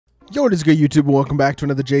Yo, what is good, YouTube? Welcome back to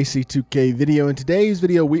another JC2K video. In today's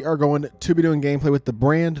video, we are going to be doing gameplay with the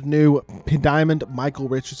brand new Diamond Michael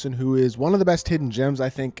Richardson, who is one of the best hidden gems, I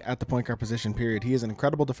think, at the point guard position, period. He is an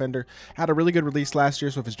incredible defender, had a really good release last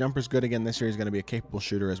year, so if his jumper's good again this year, he's going to be a capable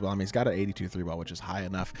shooter as well. I mean, he's got an 82 3-ball, which is high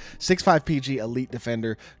enough. 6'5 PG, elite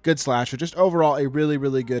defender, good slasher, just overall a really,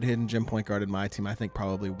 really good hidden gem point guard in my team. I think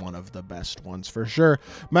probably one of the best ones for sure.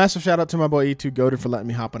 Massive shout out to my boy E2 Goated for letting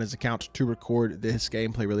me hop on his account to record this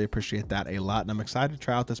gameplay. Really appreciate that a lot, and I'm excited to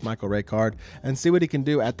try out this Michael Ray card and see what he can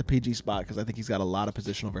do at the PG spot, because I think he's got a lot of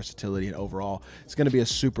positional versatility, and overall it's going to be a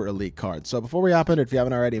super elite card. So before we hop into it, if you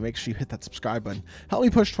haven't already, make sure you hit that subscribe button. Help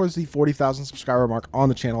me push towards the 40,000 subscriber mark on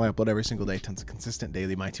the channel. I upload every single day, tons of consistent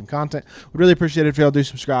daily My Team content. Would really appreciate it if y'all do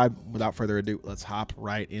subscribe. Without further ado, let's hop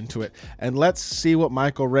right into it and let's see what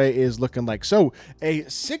Michael Ray is looking like. So a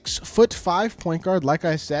 6'5" point guard, like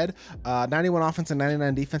I said, 91 offense and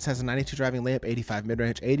 99 defense, has a 92 driving layup, 85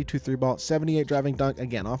 mid-range, 82 3-ball, 78 driving dunk.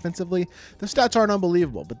 Again, offensively, the stats aren't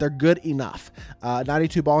unbelievable, but they're good enough.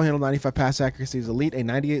 92 ball handle, 95 pass accuracy is elite, a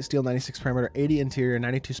 98 steal, 96 perimeter, 80 interior,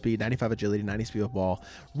 92 speed, 95 agility, 90 speed with ball.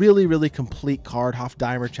 Really, really complete card. Hoff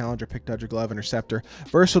Dimer, challenger, pick dodger, glove, interceptor,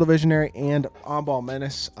 versatile visionary, and on-ball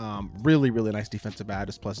menace. Really, really nice defensive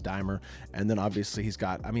badges plus Dimer. And then obviously he's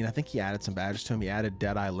got, I mean, I think he added some badges to him. He added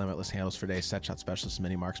Deadeye, limitless handles for days, set shot specialist,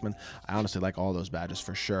 mini marksman. I honestly like all those badges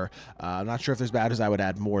for sure. I'm not sure if there's badges I would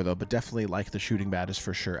add more though, but definitely like the shooting badges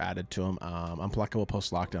for sure added to him. Unpluckable,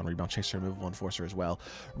 post lockdown, rebound chaser, removable enforcer as well.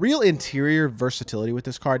 Real interior versatility with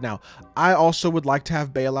this card. Now, I also would like to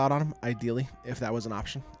have bailout on him, ideally, if that was an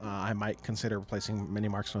option. I might consider replacing mini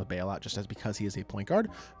marksman with bailout just as because he is a point guard.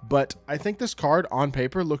 But I think this card on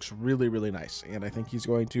paper looks really, really nice, and I think he's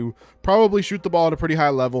going to probably shoot the ball at a pretty high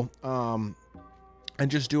level. And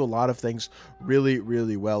just do a lot of things really,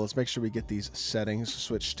 really well. Let's make sure we get these settings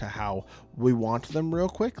switched to how we want them real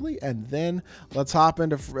quickly, and then let's hop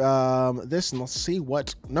into this and let's see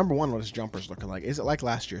what, number one, what his jumper's looking like. Is it like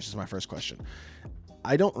last year's? This is my first question.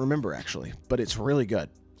 I don't remember actually, but it's really good.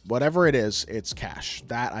 Whatever it is, it's cash.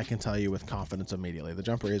 That I can tell you with confidence immediately. The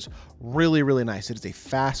jumper is really, really nice. It is a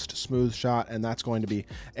fast, smooth shot, and that's going to be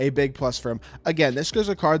a big plus for him. Again, this is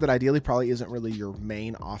a card that ideally probably isn't really your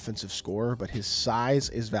main offensive scorer, but his size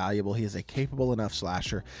is valuable. He is a capable enough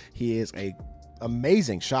slasher. He is a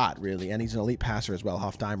amazing shot, really, and he's an elite passer as well.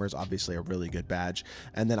 Hoff Dimer is obviously a really good badge,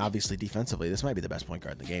 and then obviously defensively, this might be the best point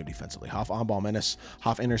guard in the game defensively. Hoff on-ball menace,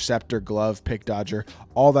 Hoff interceptor, glove, pick dodger,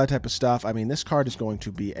 all that type of stuff. I mean, this card is going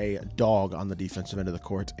to be a dog on the defensive end of the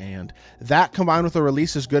court, and that combined with a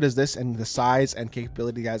release as good as this and the size and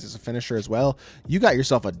capability guys as a finisher as well, you got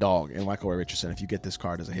yourself a dog in Michael Ray Richardson if you get this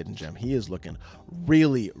card as a hidden gem. He is looking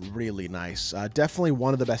really, really nice. Definitely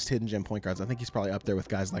one of the best hidden gem point guards. I think he's probably up there with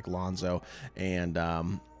guys like Lonzo and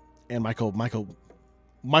Michael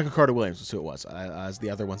Carter Williams was who it was, as the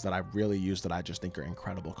other ones that I really use that I just think are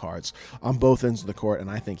incredible cards on both ends of the court, and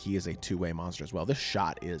I think he is a two-way monster as well. This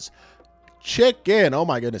shot is chicken. Oh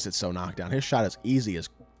my goodness, it's so knocked down. His shot is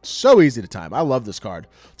so easy to time. I love this card.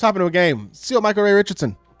 Let's hop into a game. See what Michael Ray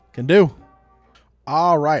Richardson can do.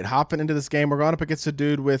 All right, hopping into this game, we're going up against a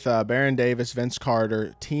dude with Baron Davis, Vince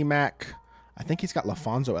Carter, T-Mac. I think he's got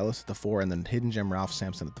LaFonso Ellis at the 4 and then hidden gem Ralph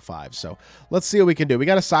Sampson at the 5. So let's see what we can do. We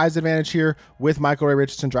got a size advantage here with Michael Ray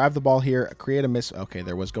Richardson. Drive the ball here, create a miss. Okay,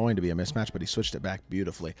 there was going to be a mismatch, but he switched it back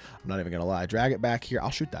beautifully. I'm not even going to lie. Drag it back here.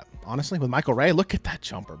 I'll shoot that. Honestly, with Michael Ray, look at that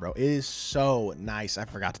jumper, bro. It is so nice. I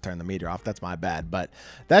forgot to turn the meter off. That's my bad. But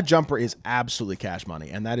that jumper is absolutely cash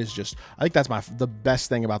money. And that is just, I think that's the best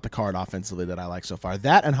thing about the card offensively that I like so far.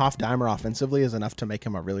 That and Hoff Dimer offensively is enough to make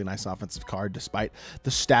him a really nice offensive card, despite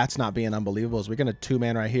the stats not being unbelievable. As we're going to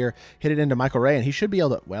two-man right here, hit it into Michael Ray, and he should be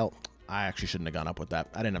able to, well, I actually shouldn't have gone up with that.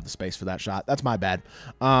 I didn't have the space for that shot. That's my bad.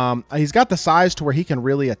 He's got the size to where he can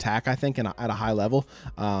really attack, I think, at a high level.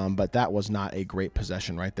 But that was not a great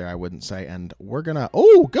possession right there, I wouldn't say. And we're going to,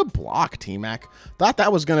 oh, good block, T-Mac. Thought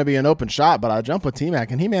that was going to be an open shot, but I jumped with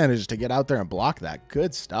T-Mac, and he manages to get out there and block that.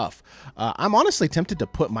 Good stuff. I'm honestly tempted to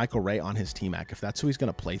put Michael Ray on his T-Mac if that's who he's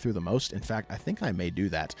going to play through the most. In fact, I think I may do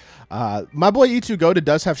that. My boy E2 Goated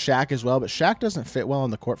does have Shaq as well, but Shaq doesn't fit well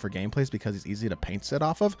on the court for gameplays because he's easy to paint set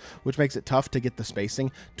off of, which makes it tough to get the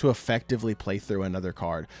spacing to effectively play through another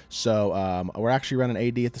card. So we're actually running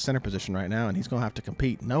AD at the center position right now, and he's going to have to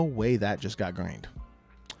compete. No way that just got greened.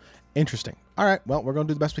 Interesting. All right, well, we're going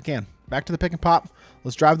to do the best we can. Back to the pick and pop.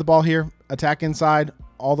 Let's drive the ball here, attack inside,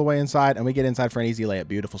 all the way inside, and we get inside for an easy layup.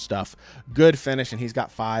 Beautiful stuff. Good finish, and he's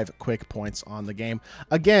got 5 quick points on the game.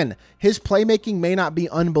 Again, his playmaking may not be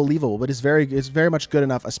unbelievable, but it's very much good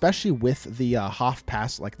enough, especially with the Hoff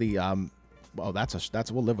pass, like the Oh,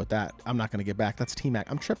 we'll live with that. I'm not going to get back. That's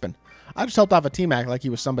T-Mac. I'm tripping. I just helped off a T-Mac like he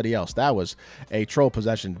was somebody else. That was a troll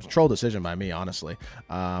decision by me, honestly.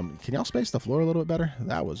 Can y'all space the floor a little bit better?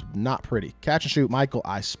 That was not pretty. Catch and shoot, Michael.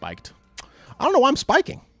 I spiked. I don't know why I'm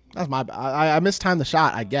spiking. That's I mistimed the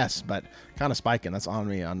shot, I guess, but kind of spiking. That's on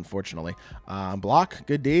me, unfortunately. Block.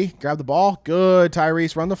 Good D. Grab the ball. Good,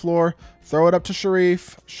 Tyrese. Run the floor. Throw it up to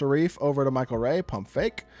Sharif. Sharif over to Michael Ray. Pump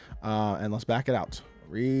fake. And let's back it out.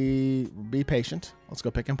 Be patient. Let's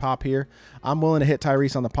go pick and pop here. I'm willing to hit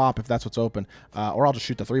Tyrese on the pop if that's what's open, or I'll just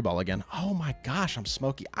shoot the 3-ball again. Oh my gosh, I'm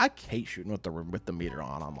smoky. I hate shooting with the meter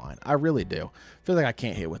on online. I really do. Feel like I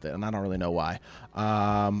can't hit with it, and I don't really know why.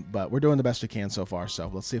 But we're doing the best we can so far.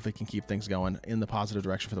 So let's see if we can keep things going in the positive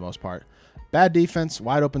direction for the most part. Bad defense,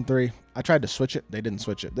 wide open 3. I tried to switch it. They didn't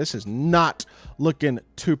switch it. This is not looking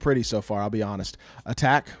too pretty so far, I'll be honest.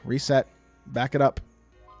 Attack, reset, back it up.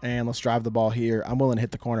 And let's drive the ball here. I'm willing to hit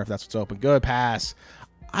the corner if that's what's open. Good pass.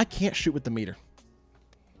 I can't shoot with the meter.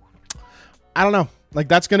 I don't know. Like,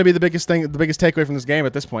 that's going to be the biggest thing, the biggest takeaway from this game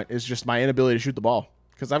at this point is just my inability to shoot the ball.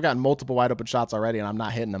 Because I've gotten multiple wide open shots already and I'm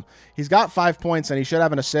not hitting them. He's got 5 points and he should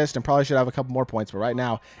have an assist and probably should have a couple more points. But right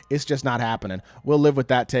now, it's just not happening. We'll live with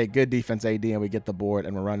that take. Good defense, AD, and we get the board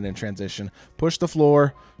and we're running in transition. Push the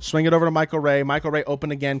floor. Swing it over to Michael Ray. Michael Ray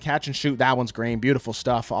open again. Catch and shoot. That one's green. Beautiful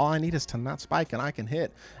stuff. All I need is to not spike and I can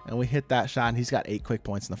hit. And we hit that shot and he's got 8 quick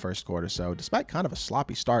points in the first quarter. So despite kind of a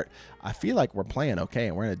sloppy start, I feel like we're playing okay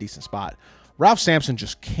and we're in a decent spot. Ralph Sampson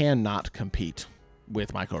just cannot compete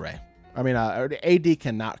with Michael Ray. I mean, AD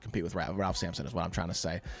cannot compete with Ralph Sampson is what I'm trying to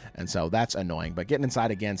say. And so that's annoying. But getting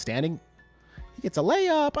inside again, standing, he gets a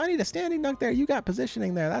layup. I need a standing dunk there. You got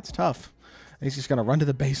positioning there. That's tough. And he's just going to run to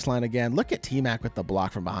the baseline again. Look at T-Mac with the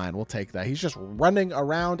block from behind. We'll take that. He's just running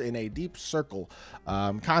around in a deep circle.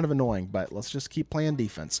 Kind of annoying, but let's just keep playing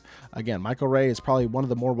defense. Again, Michael Ray is probably one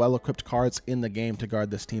of the more well-equipped cards in the game to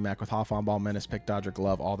guard this T-Mac with Hoff on-ball, menace, pick, dodger,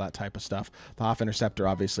 glove, all that type of stuff. The Hoff interceptor,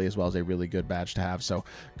 obviously, as well as a really good badge to have. So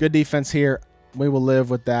good defense here. We will live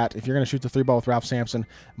with that. If you're going to shoot the 3-ball with Ralph Sampson,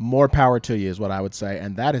 more power to you is what I would say.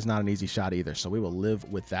 And that is not an easy shot either. So we will live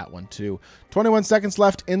with that one too. 21 seconds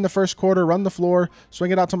left in the first quarter. Run the floor.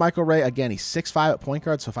 Swing it out to Michael Ray. Again, he's 6'5" at point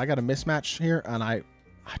guard. So if I got a mismatch here and I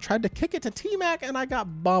tried to kick it to T-Mac and I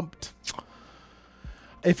got bumped.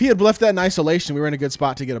 If he had left that in isolation, we were in a good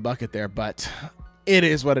spot to get a bucket there. But it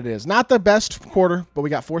is what it is. Not the best quarter, but we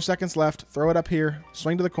got 4 seconds left. Throw it up here.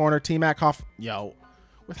 Swing to the corner. T-Mac, Hoff. Yo.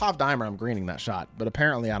 With Hoff Dimer, I'm greening that shot, but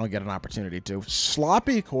apparently I don't get an opportunity to.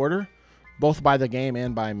 Sloppy quarter, both by the game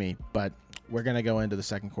and by me, but we're going to go into the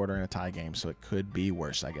second quarter in a tie game, so it could be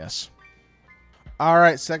worse, I guess. All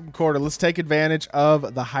right, second quarter. Let's take advantage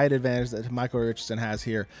of the height advantage that Michael Richardson has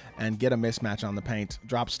here and get a mismatch on the paint.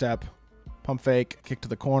 Drop step, pump fake, kick to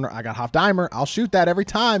the corner. I got Hoff Dimer. I'll shoot that every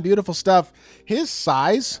time. Beautiful stuff. His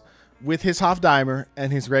size with his Hoff Dimer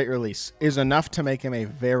and his great release is enough to make him a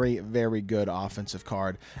very, very good offensive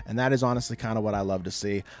card. And that is honestly kind of what I love to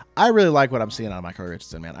see. I really like what I'm seeing out of Michael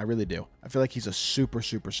Richardson, man. I really do. I feel like he's a super,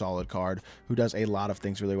 super solid card who does a lot of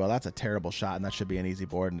things really well. That's a terrible shot, and that should be an easy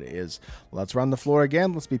board, and it is. Let's run the floor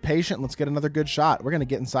again. Let's be patient. Let's get another good shot. We're going to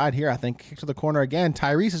get inside here, I think. Kick to the corner again.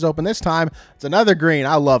 Tyrese is open this time. It's another green.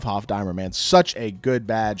 I love Hoff Dimer, man. Such a good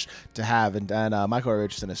badge to have. And Michael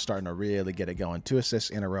Richardson is starting to really get it going. 2 assists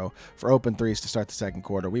in a row for open threes to start the second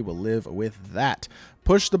quarter. We will live with that.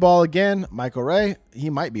 Push the ball again. Michael Ray,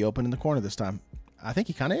 he might be open in the corner this time. I think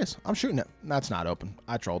he kind of is. I'm shooting it. That's not open.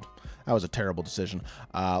 I trolled. That was a terrible decision.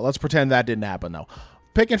 Let's pretend that didn't happen, though.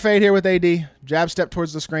 Pick and fade here with AD. Jab step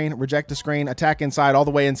towards the screen. Reject the screen. Attack inside, all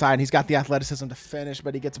the way inside. He's got the athleticism to finish,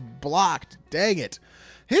 but he gets blocked. Dang it.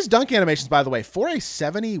 His dunk animations, by the way, for a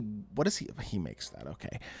 70, what is he? He makes that,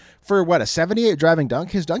 okay. For what, a 78 driving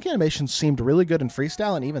dunk? His dunk animation seemed really good in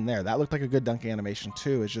freestyle, and even there, that looked like a good dunk animation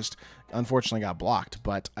too. It's just, unfortunately, got blocked.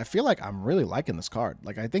 But I feel like I'm really liking this card.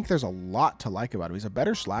 Like, I think there's a lot to like about him. He's a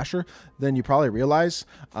better slasher than you probably realize.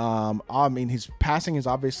 I mean, his passing is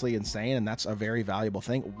obviously insane, and that's a very valuable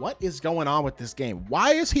thing. What is going on with this game?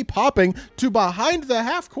 Why is he popping to behind the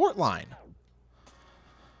half-court line?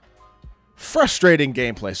 Frustrating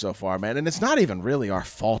gameplay so far, man, and it's not even really our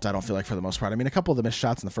fault, I don't feel like, for the most part. I mean, a couple of the missed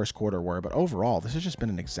shots in the first quarter were, but overall, this has just been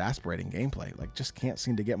an exasperating gameplay. Like, just can't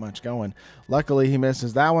seem to get much going. Luckily, he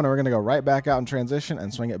misses that one, and we're going to go right back out in transition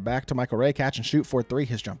and swing it back to Michael Ray. Catch and shoot for 3.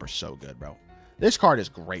 His jumper's so good, bro. This card is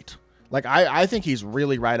great. Like, I think he's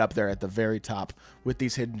really right up there at the very top with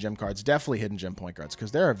these hidden gem cards. Definitely hidden gem point guards,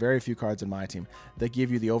 because there are very few cards in my team that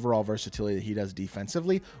give you the overall versatility that he does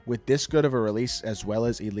defensively with this good of a release, as well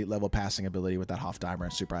as elite level passing ability with that Hofdimer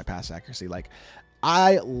and super high pass accuracy. Like,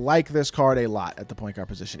 I like this card a lot at the point guard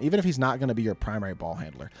position, even if he's not going to be your primary ball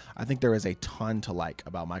handler. I think there is a ton to like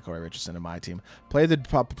about Michael Ray Richardson in my team. Play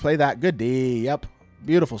that good D. Yep.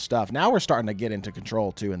 Beautiful stuff. Now we're starting to get into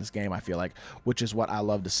control, too, in this game, I feel like, which is what I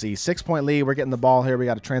love to see. 6-point lead. We're getting the ball here. We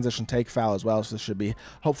got a transition take foul as well, so this should be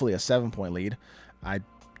hopefully a 7-point lead. I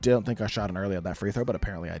don't think I shot an early at that free throw, but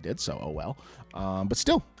apparently I did, so oh well. But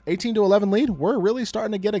still, 18-11 lead. We're really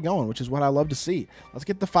starting to get it going, which is what I love to see. Let's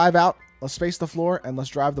get the 5 out. Let's space the floor, and let's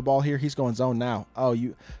drive the ball here. He's going zone now. Oh,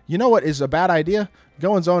 you know what is a bad idea?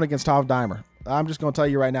 Going zone against Hofdimer. I'm just going to tell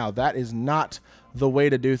you right now, that is not the way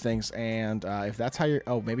to do things. And if that's how you're...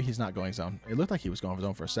 Oh, maybe he's not going zone. It looked like he was going for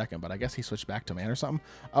zone for a second, but I guess he switched back to man or something.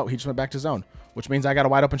 Oh, he just went back to zone, which means I got a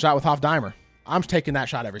wide open shot with Hofdimer. I'm taking that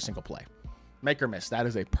shot every single play. Make or miss. That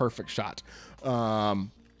is a perfect shot.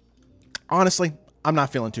 Honestly, I'm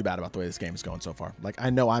not feeling too bad about the way this game is going so far. Like,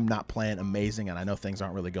 I know I'm not playing amazing, and I know things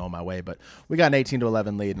aren't really going my way, but we got an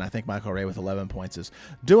 18-11 lead, and I think Michael Ray with 11 points is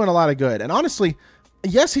doing a lot of good. And honestly,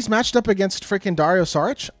 yes, he's matched up against freaking Dario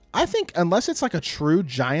Saric. I think unless it's like a true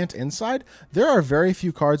giant inside, there are very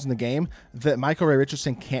few cards in the game that Michael Ray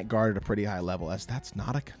Richardson can't guard at a pretty high level, as that's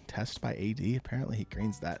not a contest by AD. Apparently he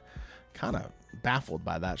greens that. Kind of baffled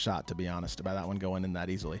by that shot, to be honest, by that one going in that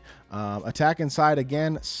easily. Attack inside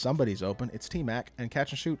again. Somebody's open. It's T-Mac, and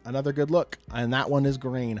catch and shoot. Another good look, and that one is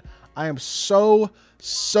green. I am so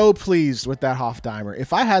pleased with that Hofdimer.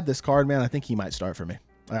 If I had this card, man, I think he might start for me.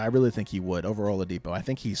 I really think he would over Oladipo. I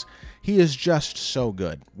think he is just so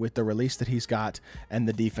good with the release that he's got and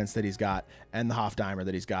the defense that he's got and the Hofdimer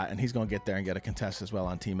that he's got, and he's going to get there and get a contest as well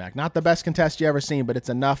on T-Mac. Not the best contest you ever seen, but it's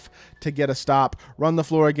enough to get a stop. Run the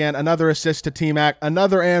floor again. Another assist to T-Mac.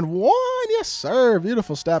 Another and one. Yes, sir.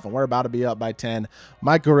 Beautiful stuff, and we're about to be up by 10.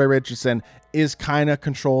 Michael Ray Richardson is kind of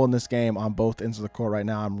controlling this game on both ends of the court right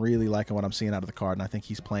now. I'm really liking what I'm seeing out of the card, and I think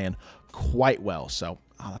he's playing quite well. So,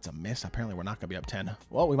 oh, that's a miss. Apparently, we're not going to be up 10.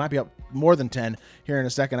 Well, we might be up more than 10 here in a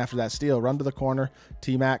second after that steal. Run to the corner.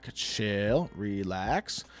 T-Mac, chill,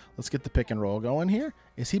 relax. Let's get the pick and roll going here.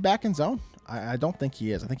 Is he back in zone? I don't think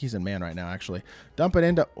he is. I think he's in man right now, actually. Dump it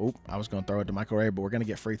into... Oh, I was going to throw it to Michael Ray, but we're going to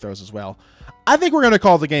get free throws as well. I think we're going to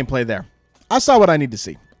call the gameplay there. I saw what I need to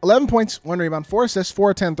see. 11 points, 1 rebound, 4 assists, 4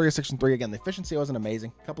 of 10, 3 of 6 and 3. Again, the efficiency wasn't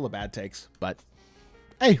amazing. A couple of bad takes, but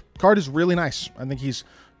hey, card is really nice. I think he's...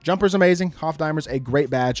 Jumper's amazing. Hofdimer's a great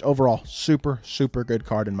badge. Overall, super good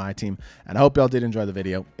card in my team. And I hope y'all did enjoy the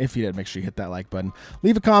video. If you did, make sure you hit that like button.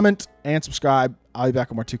 Leave a comment and subscribe. I'll be back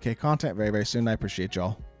with more 2K content very soon. I appreciate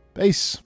y'all. Peace.